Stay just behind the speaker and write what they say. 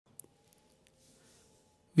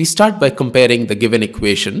We start by comparing the given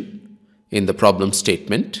equation in the problem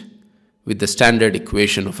statement with the standard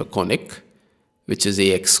equation of a conic, which is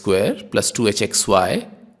ax square plus 2hxy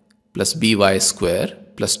plus by square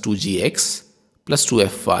plus 2gx plus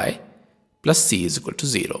 2fy plus c is equal to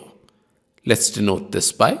 0. Let's denote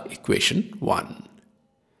this by equation 1.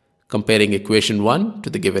 Comparing equation 1 to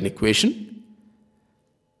the given equation,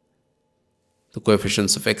 the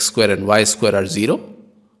coefficients of x square and y square are 0.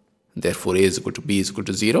 Therefore, a is equal to b is equal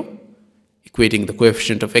to 0. Equating the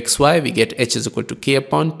coefficient of xy, we get h is equal to k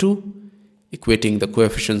upon 2. Equating the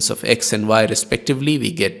coefficients of x and y respectively,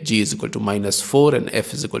 we get g is equal to minus 4 and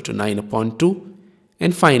f is equal to 9 upon 2.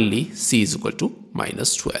 And finally, c is equal to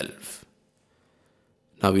minus 12.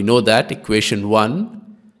 Now we know that equation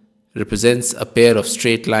 1 represents a pair of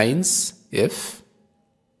straight lines if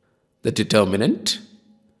the determinant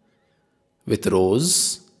with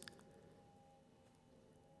rows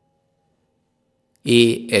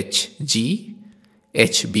A, H, G,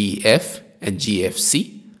 H, B, F and G, F,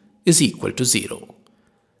 C is equal to 0.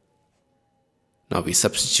 Now we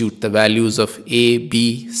substitute the values of A,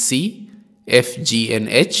 B, C, F, G and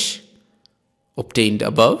H obtained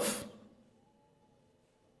above.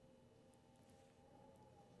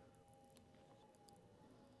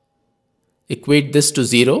 Equate this to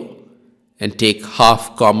 0 and take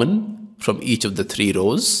half common from each of the three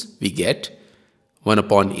rows. We get 1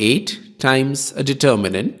 upon 8 times a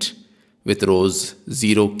determinant with rows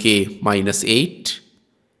 0k minus 8,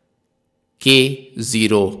 k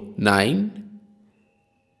 0, 9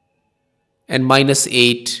 and minus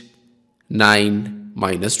 8, 9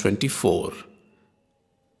 minus 24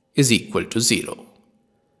 is equal to 0.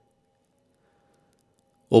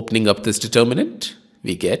 Opening up this determinant,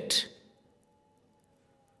 we get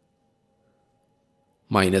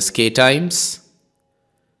minus k times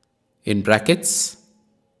in brackets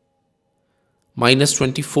minus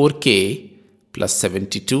 24k plus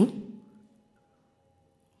 72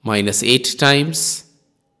 minus 8 times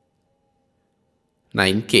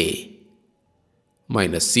 9k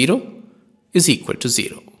minus 0 is equal to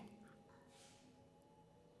 0.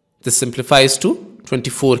 This simplifies to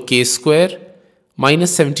 24k square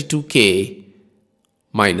minus 72k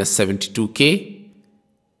minus 72k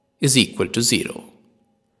is equal to 0,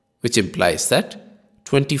 which implies that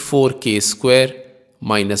 24k square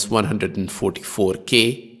minus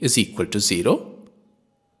 144k is equal to 0,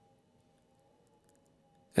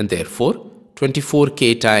 and therefore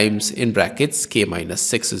 24k times in brackets k minus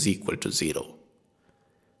 6 is equal to 0,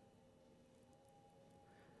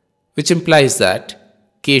 which implies that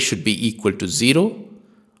k should be equal to 0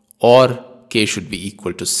 or k should be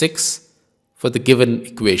equal to 6 for the given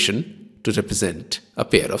equation to represent a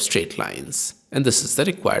pair of straight lines, and this is the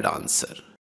required answer.